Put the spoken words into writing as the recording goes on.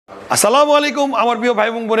আসসালামু আলাইকুম আমার প্রিয় ভাই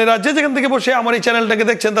এবং বোনেরা, যে যেখান থেকে বসে আমার এই চ্যানেলটাকে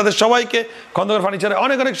দেখছেন তাদের সবাইকে খন্দকার ফার্নিচারে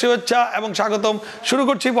অনেক অনেক শুভেচ্ছা এবং স্বাগতম। শুরু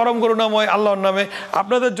করছি পরম করুণাময় আল্লাহর নামে।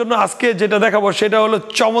 আপনাদের জন্য আজকে যেটা দেখাবো সেটা হলো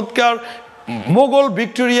চমৎকার মোগল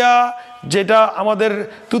ভিক্টোরিয়া, যেটা আমাদের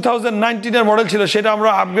 2019-এর মডেল ছিল, সেটা আমরা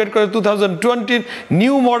আপগ্রেড করে 2020-র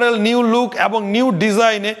নিউ মডেল, নিউ লুক এবং নিউ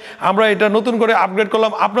ডিজাইনে আমরা এটা নতুন করে আপগ্রেড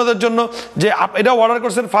করলাম আপনাদের জন্য। যে এটা অর্ডার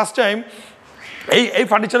করছেন ফার্স্ট টাইম, এই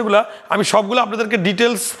ফার্নিচারগুলো আমি সবগুলো আপনাদেরকে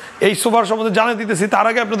ডিটেলস এই সোফার সম্বন্ধে জানিয়ে দিতেছি। তার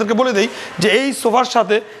আগে আপনাদেরকে বলে দিই যে এই সোফার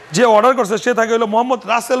সাথে যে অর্ডার করছে সে থাকে হলো মোহাম্মদ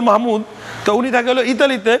রাসেল মাহমুদ, তো উনি থাকে হলো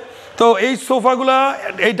ইতালিতে। তো এই সোফাগুলা,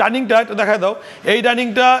 এই ডাইনিংটা একটু দেখায় দাও, এই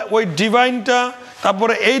ডাইনিংটা, ওই ডিভাইনটা,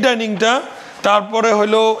 তারপরে এই ডাইনিংটা, তারপরে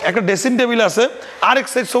হলো একটা ড্রেসিং টেবিল আছে, আরেক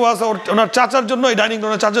সেট সোফা আছে ওনার চাচার জন্য, এই ডাইনিংটা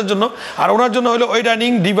ওনার চাচার জন্য, আর ওনার জন্য হলো ওই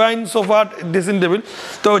dining, divine, sofa, dressing table.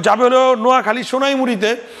 তো যাবে হলো নোয়াখালী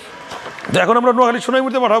সোনাইমুড়িতে। তো এখন আমরা নোয়াখালী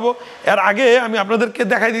সোনাইমুড়িতে পাঠাবো। এর আগে আমি আপনাদেরকে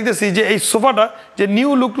দেখাই দিতেছি যে এই সোফাটা যে নিউ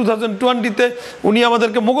লুক 2020-তে উনি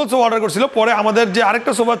আমাদেরকে মোগল সোফা অর্ডার করছিল। পরে আমাদের যে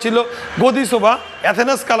আরেকটা সোফা ছিল গদি সোফা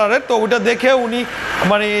অ্যাথেনাস কালারের, তো ওইটা দেখে উনি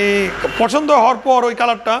মানে পছন্দ হওয়ার পর ওই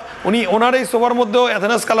কালারটা উনি ওনার এই সোফার মধ্যেও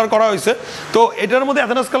অ্যাথেনাস কালার করা হয়েছে। তো এটার মধ্যে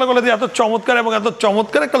অ্যাথেনাস কালার করলে এত চমৎকার এবং এত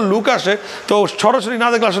চমৎকার একটা লুক আসে, তো সরাসরি না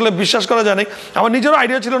দেখলে আসলে বিশ্বাস করা যায় না। আমার নিজেরও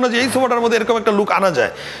আইডিয়া ছিল না যে এই সোফাটার মধ্যে এরকম একটা লুক আনা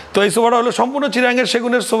যায়। তো এই সোফাটা হলো সম্পূর্ণ চিরাঙ্গের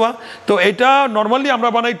সেগুনের সোফা। তো এটা নর্মালি আমরা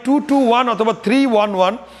বানাই 2-2-1 অথবা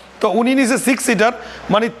 3-1-1। তো উনি নিচে 6 সিটার,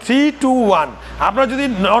 মানে 3-2-1। আপনারা যদি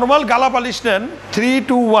নর্মাল গালা পালিশ নেন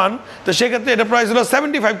 3-2-1, তো সেক্ষেত্রে এটা প্রাইস হলো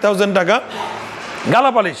 75,000 টাকা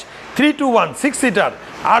গালা পালিশ 3-2-1 6 সিটার।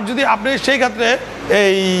 আর যদি আপনি সেই ক্ষেত্রে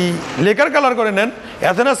এই লেকার কালার করে নেন,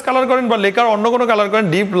 অ্যাথেনাস কালার করেন বা লেকার অন্য কোনো কালার করেন,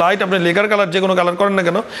 ডিপ লাইট, আপনি লেকার কালার যে কোনো কালার করেন না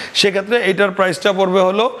কেন, সেক্ষেত্রে এইটার প্রাইসটা পড়বে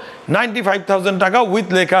হলো 95,000 টাকা উইথ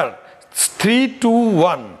লেকার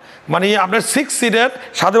 3-2-1। মানে আপনার 6 সিটের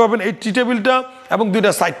সাথে পাবেন এই টি টেবিলটা এবং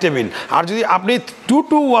 2টা সাইড টেবিল। আর যদি আপনি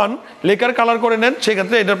 2-2-1 লেকার কালার করে নেন,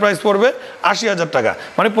 সেক্ষেত্রে এটার প্রাইস পড়বে 80,000 টাকা,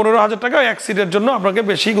 মানে 15,000 টাকা এক সিটের জন্য আপনাকে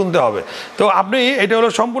বেশি গুনতে হবে। তো আপনি এটা হলো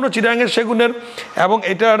সম্পূর্ণ চিটাগাংয়ের সেগুনের, এবং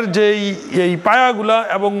এটার যেই এই পায়াগুলা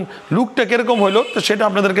এবং লুকটা কীরকম হলো, তো সেটা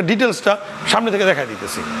আপনাদেরকে ডিটেলসটা সামনে থেকে দেখা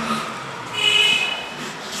দিতেছি।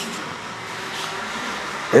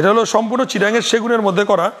 এটা হলো সম্পূর্ণ চিটাগাংয়ের সেগুনের মধ্যে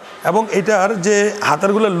করা, এবং এটার যে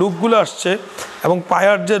হাতারগুলো লুকগুলো আসছে এবং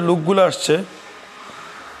পায়ার যে লুকগুলো আসছে,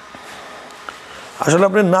 আসলে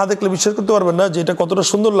আপনি না দেখলে বিশ্বাস করতে পারবেন না যে এটা কতটা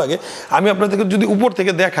সুন্দর লাগে। আমি আপনাদেরকে যদি উপর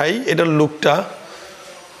থেকে দেখাই এটার লুকটা,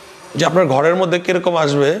 যে আপনার ঘরের মধ্যে কীরকম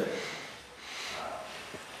আসবে,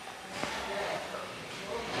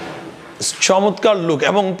 চমৎকার লুক,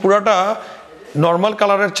 এবং পুরাটা নর্মাল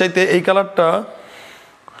কালারের চাইতে এই কালারটা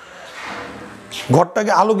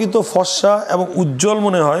ঘরটাকে আলোকিত, ফর্সা এবং উজ্জ্বল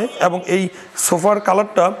মনে হয়। এবং এই সোফার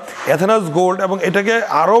কালারটা অ্যাথেনাস গোল্ড, এবং এটাকে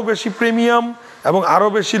আরও বেশি প্রিমিয়াম এবং আরও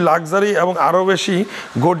বেশি লাক্সারি এবং আরও বেশি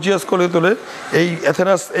গর্জিয়াস করে তোলে এই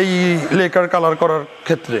অ্যাথেনাস এই লেকার কালার করার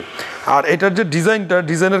ক্ষেত্রে। আর এটার যে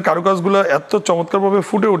ডিজাইনের কারুকাজগুলো এত চমৎকারভাবে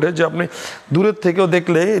ফুটে ওঠে যে আপনি দূরের থেকেও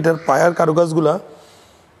দেখলে এটার পায়ার কারুকাজগুলা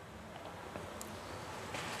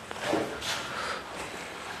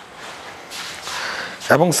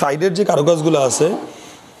এবং সাইডের যে কারুকাজগুলো আছে,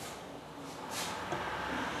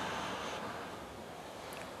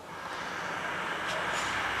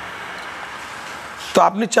 তো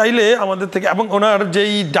আপনি চাইলে আমাদের থেকে, এবং ওনার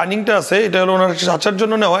যেই ডাইনিংটা আছে এটা হলো ওনার চাচার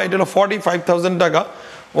জন্য নেওয়া, এটা হলো 45,000 টাকা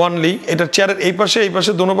ওনলি। এটা চেয়ারের এই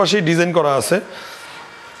পাশে দোনো পাশেই ডিজাইন করা আছে,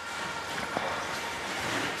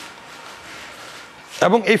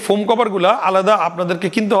 এবং এই ফোম কভারগুলা আলাদা আপনাদেরকে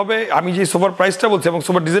কিনতে হবে। আমি যে সোফার প্রাইসটা বলছি এবং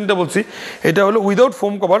সোফার ডিজাইনটা বলছি, এটা হলো উইদাউট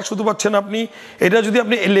ফোম কভার শুধু পাচ্ছেন আপনি। এটা যদি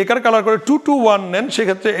আপনি লেকার কালার করে 2-2-1 নেন,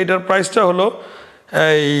 সেক্ষেত্রে এটার প্রাইসটা হলো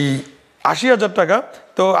এই 80,000 টাকা।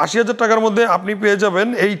 তো 80,000 টাকার মধ্যে আপনি পেয়ে যাবেন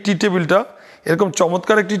এই টি টেবিলটা, এরকম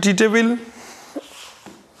চমৎকার একটি টি টেবিল,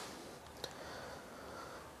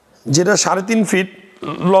 যেটা 3.5 ফিট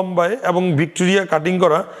লম্বায় এবং ভিক্টোরিয়া কাটিং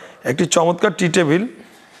করা একটি চমৎকার টি টেবিল,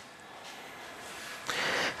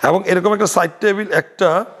 এবং এরকম একটা সাইড টেবিল একটা,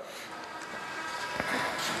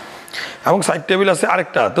 এবং সাইড টেবিল আছে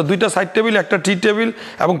আরেকটা। তো 2টা সাইড টেবিল, একটা টি টেবিল,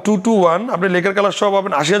 এবং 2-2-1 আপনি লেকার কালার সহ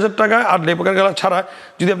পাবেন 80,000 টাকা। আর লেকার কালার ছাড়া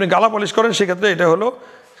যদি আপনি গালা পলিশ করেন, সেক্ষেত্রে এটা হলো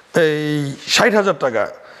এই 60,000 টাকা,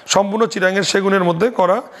 সম্পূর্ণ চিরাঙ্গের সেগুনের মধ্যে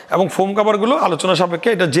করা। এবং ফোম কাভারগুলো আলোচনা সাপেক্ষে,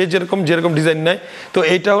 এটা যেরকম ডিজাইন নেয়। তো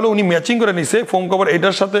এইটা হলো উনি ম্যাচিং করে নিছে ফোম কাভার,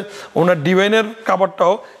 এটার সাথে ওনার ডিভাইনের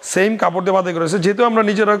কাপড়টাও সেম কাপড় দিয়ে বাঁধাই করেছে। যেহেতু আমরা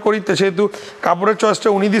নিজেরা করি, সেহেতু কাপড়ের চয়েসটা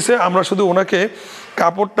উনি দিছে, আমরা শুধু ওনাকে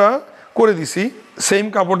কাপড়টা করে দিছি সেম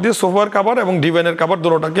কাপড় দিয়ে, সোফার কাভার এবং ডিভাইনের কাভার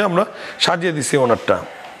দুটোটাকে আমরা সাজিয়ে দিছি ওনারটা।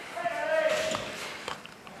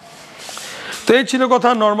 তো এই ছিল কথা।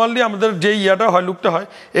 নর্মালি আমাদের যে ইয়াটা হয়, লুকটা হয়,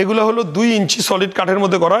 এগুলো হলো 2 ইঞ্চি সলিড কাঠের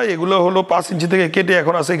মধ্যে করা, এগুলো হলো 5 ইঞ্চি থেকে কেটে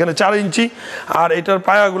এখন আছে এখানে 4 ইঞ্চি। আর এটার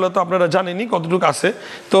পায়াগুলো তো আপনারা জানেনই কতটুকু আছে।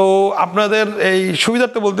 তো আপনাদের এই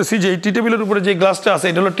সুবিধার্থে বলতেছি যে এই টি টেবিলের উপরে যে গ্লাসটা আছে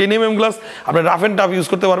এটা হলো 10 mm গ্লাস, আপনি রাফ অ্যান্ড টাফ ইউজ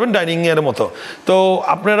করতে পারবেন ডাইনিং এর মতো। তো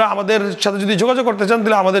আপনারা আমাদের সাথে যদি যোগাযোগ করতে চান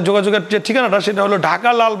তাহলে আমাদের যোগাযোগের যে ঠিকানাটা সেটা হলো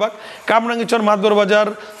ঢাকা লালবাগ, কামরাঙ্গীরচর, মাতবর বাজার,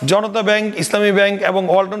 জনতা ব্যাংক, ইসলামী ব্যাংক এবং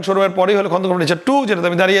ওয়ালটন শোরুমের পরেই হলো খন্দকার ফার্নিচার 2, যেটাতে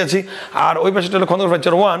আমি দাঁড়িয়ে আছি। আর ওই পাশে হলো খন্দকার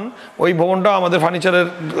ফার্নিচার 1, ওই ভবনটাও আমাদের ফার্নিচারের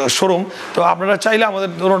শোরুম। তো আপনারা চাইলে আমাদের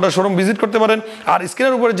দুটোটা শোরুম ভিজিট করতে পারেন। আর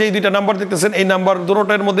স্ক্রিনের উপরে যেই 2টা নাম্বার দেখতেছেন এই নাম্বার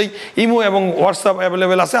দুটোটার মধ্যেই ইমো এবং হোয়াটসঅ্যাপ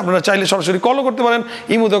অ্যাভেলেবেল আছে, আপনারা চাইলে সরাসরি কলও করতে পারেন,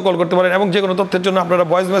 ইমোতেও কল করতে পারেন এবং যে কোনো তথ্যের জন্য আপনারা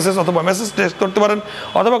ভয়েস মেসেজ অথবা মেসেজ টেক্সট করতে পারেন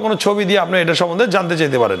অথবা কোনো ছবি দিয়ে আপনি এটা সম্বন্ধে জানতে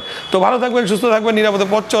চাইতে পারেন। তো ভালো থাকবেন, সুস্থ থাকবেন, নিরাপদে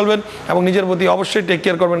পথ চলবেন এবং নিজের প্রতি অবশ্যই টেক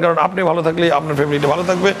কেয়ার করবেন, কারণ আপনি ভালো থাকলেই আপনার ফ্যামিলিটা ভালো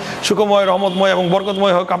থাকবে। সুখময়, রহমতময় এবং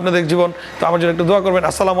বরকতময় হোক আপনাদের জীবন। তো আমার জন্য একটু দোয়া করবেন।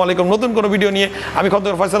 আসসালামু আলাইকুম। নতুন কোনো ভিডিও নিয়ে আমি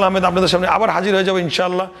খন্দকার ফয়সাল আহমেদ আপনাদের সামনে আবার হাজির হয়ে যাবো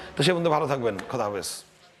ইনশাআল্লাহ। তো সে পর্যন্ত ভালো থাকবেন। খোদা হাফেজ।